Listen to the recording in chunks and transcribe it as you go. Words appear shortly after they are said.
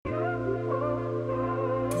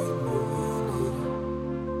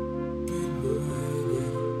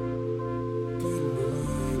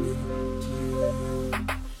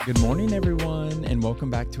Good morning, everyone, and welcome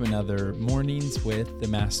back to another Mornings with the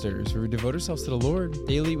Masters, where we devote ourselves to the Lord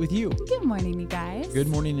daily with you. Good morning, you guys. Good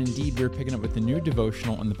morning indeed. We're picking up with the new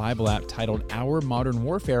devotional in the Bible app titled Our Modern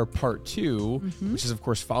Warfare Part 2, which is, of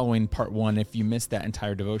course, following Part 1. If you missed that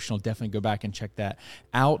entire devotional, definitely go back and check that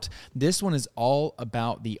out. This one is all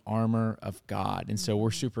about the armor of God, and so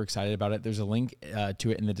we're super excited about it. There's a link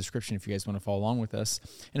to it in the description if you guys want to follow along with us.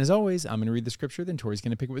 And as always, I'm going to read the scripture, then Tori's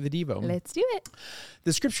going to pick up with the Devo. Let's do it.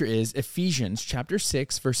 The scripture is Ephesians chapter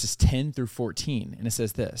 6, verses 10 through 14, and it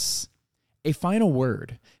says this: A final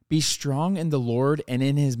word, be strong in the Lord and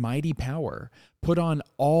in his mighty power. Put on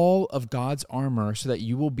all of God's armor so that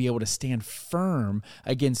you will be able to stand firm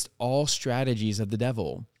against all strategies of the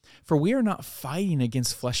devil. For we are not fighting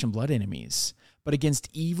against flesh and blood enemies, but against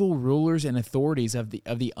evil rulers and authorities of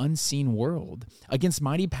the unseen world, against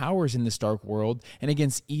mighty powers in this dark world, and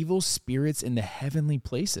against evil spirits in the heavenly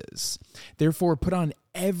places. Therefore, put on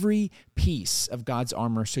every piece of God's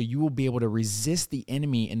armor so you will be able to resist the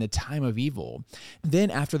enemy in the time of evil. Then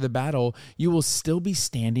after the battle, you will still be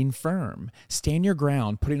standing firm. Stand your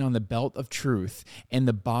ground, putting on the belt of truth and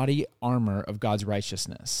the body armor of God's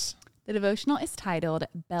righteousness. The devotional is titled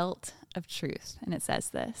Belt of Truth, and it says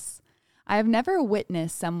this: I have never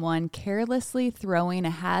witnessed someone carelessly throwing a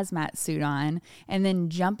hazmat suit on and then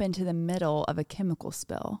jump into the middle of a chemical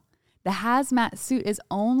spill. The hazmat suit is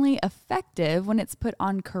only effective when it's put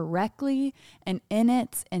on correctly and in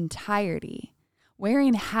its entirety.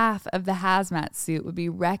 Wearing half of the hazmat suit would be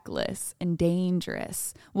reckless and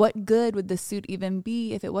dangerous. What good would the suit even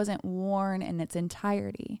be if it wasn't worn in its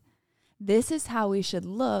entirety? This is how we should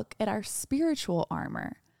look at our spiritual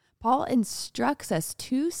armor. Paul instructs us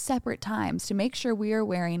 2 separate times to make sure we are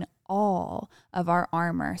wearing all of our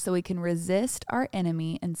armor so we can resist our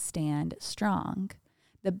enemy and stand strong.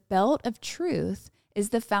 The belt of truth is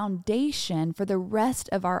the foundation for the rest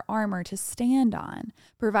of our armor to stand on,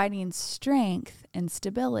 providing strength and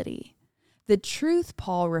stability. The truth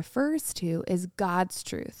Paul refers to is God's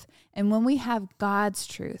truth. And when we have God's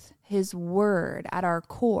truth, his word at our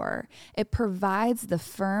core, it provides the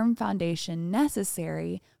firm foundation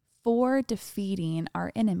necessary for defeating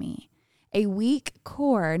our enemy. A weak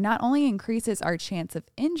core not only increases our chance of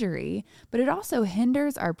injury, but it also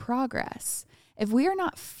hinders our progress. If we are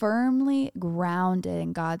not firmly grounded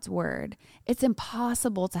in God's word, it's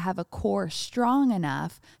impossible to have a core strong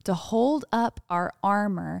enough to hold up our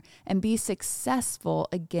armor and be successful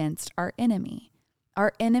against our enemy.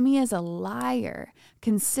 Our enemy is a liar,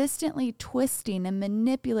 consistently twisting and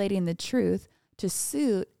manipulating the truth to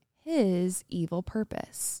suit his evil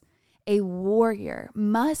purpose. A warrior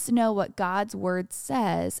must know what God's word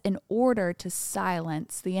says in order to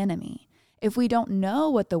silence the enemy. If we don't know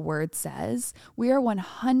what the word says, we are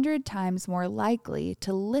 100 times more likely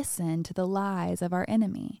to listen to the lies of our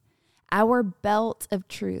enemy. Our belt of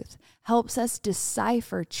truth helps us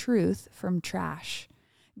decipher truth from trash.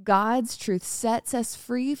 God's truth sets us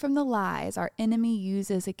free from the lies our enemy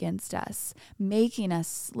uses against us, making us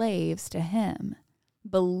slaves to him.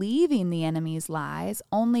 Believing the enemy's lies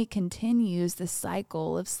only continues the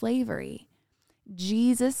cycle of slavery.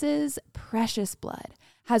 Jesus' precious blood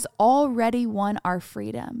has already won our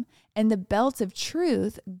freedom, and the belt of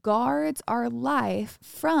truth guards our life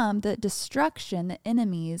from the destruction the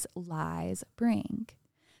enemy's lies bring.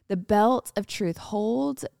 The belt of truth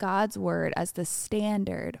holds God's word as the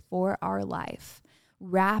standard for our life,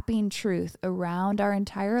 wrapping truth around our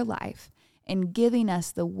entire life and giving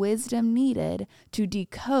us the wisdom needed to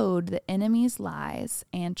decode the enemy's lies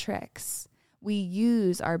and tricks. We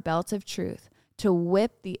use our belt of truth to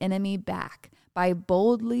whip the enemy back by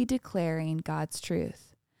boldly declaring God's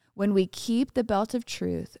truth. When we keep the belt of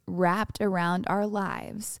truth wrapped around our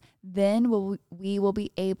lives, then we will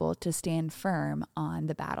be able to stand firm on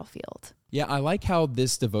the battlefield. Yeah, I like how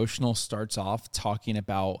this devotional starts off talking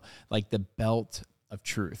about like the belt of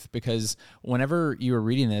truth, because whenever you were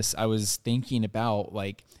reading this, I was thinking about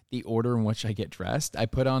like the order in which I get dressed. I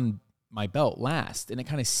put on my belt last, and it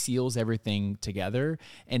kind of seals everything together.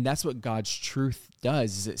 And that's what God's truth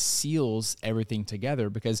does, is it seals everything together,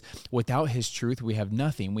 because without his truth, we have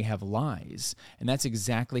nothing. We have lies. And that's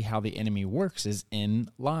exactly how the enemy works, is in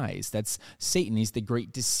lies. That's Satan. He's the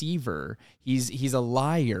great deceiver. He's a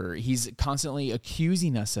liar. He's constantly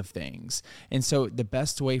accusing us of things. And so the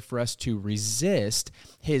best way for us to resist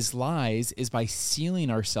his lies is by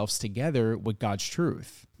sealing ourselves together with God's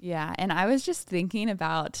truth. Yeah. And I was just thinking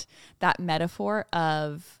about that metaphor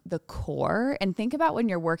of the core, and think about when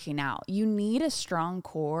you're working out, you need a strong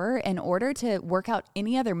core in order to work out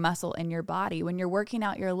any other muscle in your body. When you're working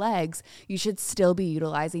out your legs, you should still be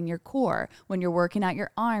utilizing your core. When you're working out your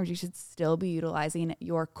arms, you should still be utilizing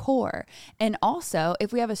your core. And also,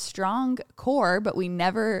 if we have a strong core, but we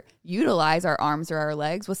never utilize our arms or our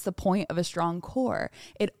legs, what's the point of a strong core?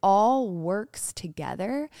 It all works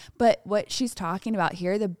together. But what she's talking about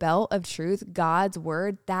here, the belt of truth, God's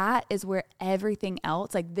word, that is where everything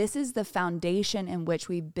else, like this is the foundation in which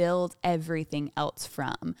we build everything else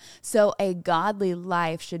from. So a godly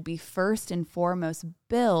life should be first and foremost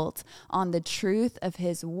built on the truth of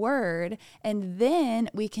his word. And then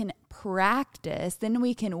we can practice, then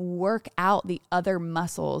we can work out the other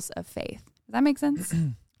muscles of faith. Does that make sense?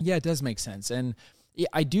 Yeah, it does make sense. And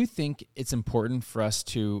I do think it's important for us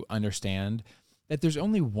to understand that there's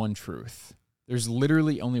only one truth. There's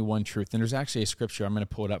literally only one truth. And there's actually a scripture. I'm going to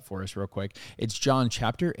pull it up for us real quick. It's John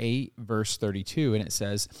chapter 8, verse 32. And it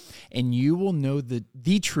says, and you will know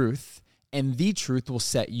the truth, and the truth will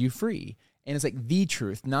set you free. And it's like the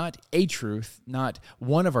truth, not a truth, not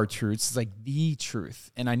one of our truths. It's like the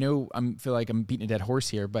truth. And I know I feel like I'm beating a dead horse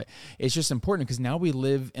here, but it's just important because now we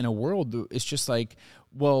live in a world that it's just like,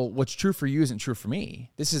 well, what's true for you isn't true for me.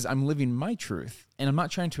 I'm living my truth. And I'm not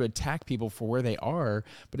trying to attack people for where they are.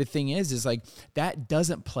 But the thing is like that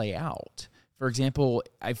doesn't play out. For example,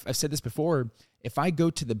 I've said this before. If I go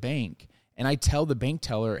to the bank and I tell the bank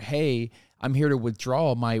teller, hey, I'm here to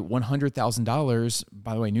withdraw my $100,000.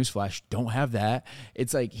 By the way, newsflash, don't have that.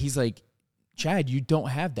 It's like, he's like, Chad, you don't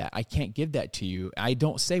have that. I can't give that to you. I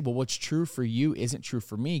don't say, well, what's true for you isn't true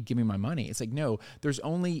for me. Give me my money. It's like, no, there's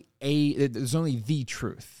only the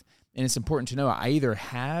truth. And it's important to know I either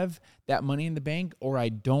have that money in the bank or I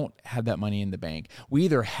don't have that money in the bank. We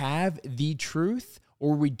either have the truth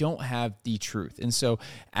or we don't have the truth. And so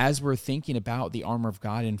as we're thinking about the armor of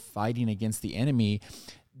God and fighting against the enemy,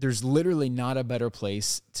 there's literally not a better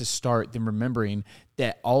place to start than remembering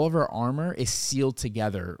that all of our armor is sealed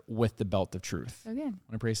together with the belt of truth. So good.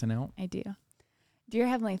 Want to pray something out? I do. Dear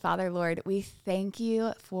Heavenly Father, Lord, we thank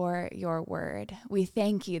you for your word. We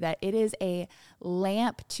thank you that it is a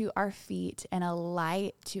lamp to our feet and a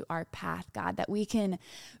light to our path, God, that we can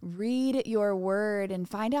read your word and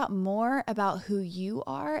find out more about who you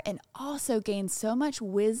are and also gain so much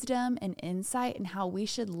wisdom and insight in how we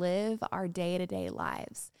should live our day-to-day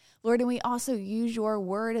lives. Lord, and we also use your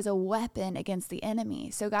word as a weapon against the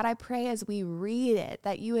enemy. So God, I pray as we read it,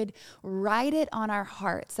 that you would write it on our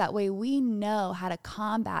hearts. That way we know how to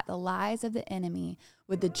combat the lies of the enemy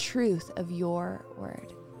with the truth of your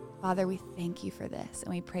word. Father, we thank you for this,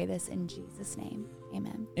 and we pray this in Jesus' name.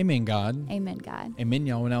 Amen. Amen, God. Amen, God. Amen,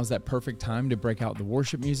 y'all. Now is that perfect time to break out the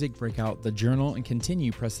worship music, break out the journal, and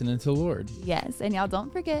continue pressing into the Lord. Yes, and y'all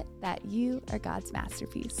don't forget that you are God's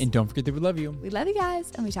masterpiece. And don't forget that we love you. We love you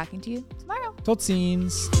guys, and we'll be talking to you tomorrow. Tot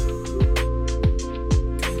ziens.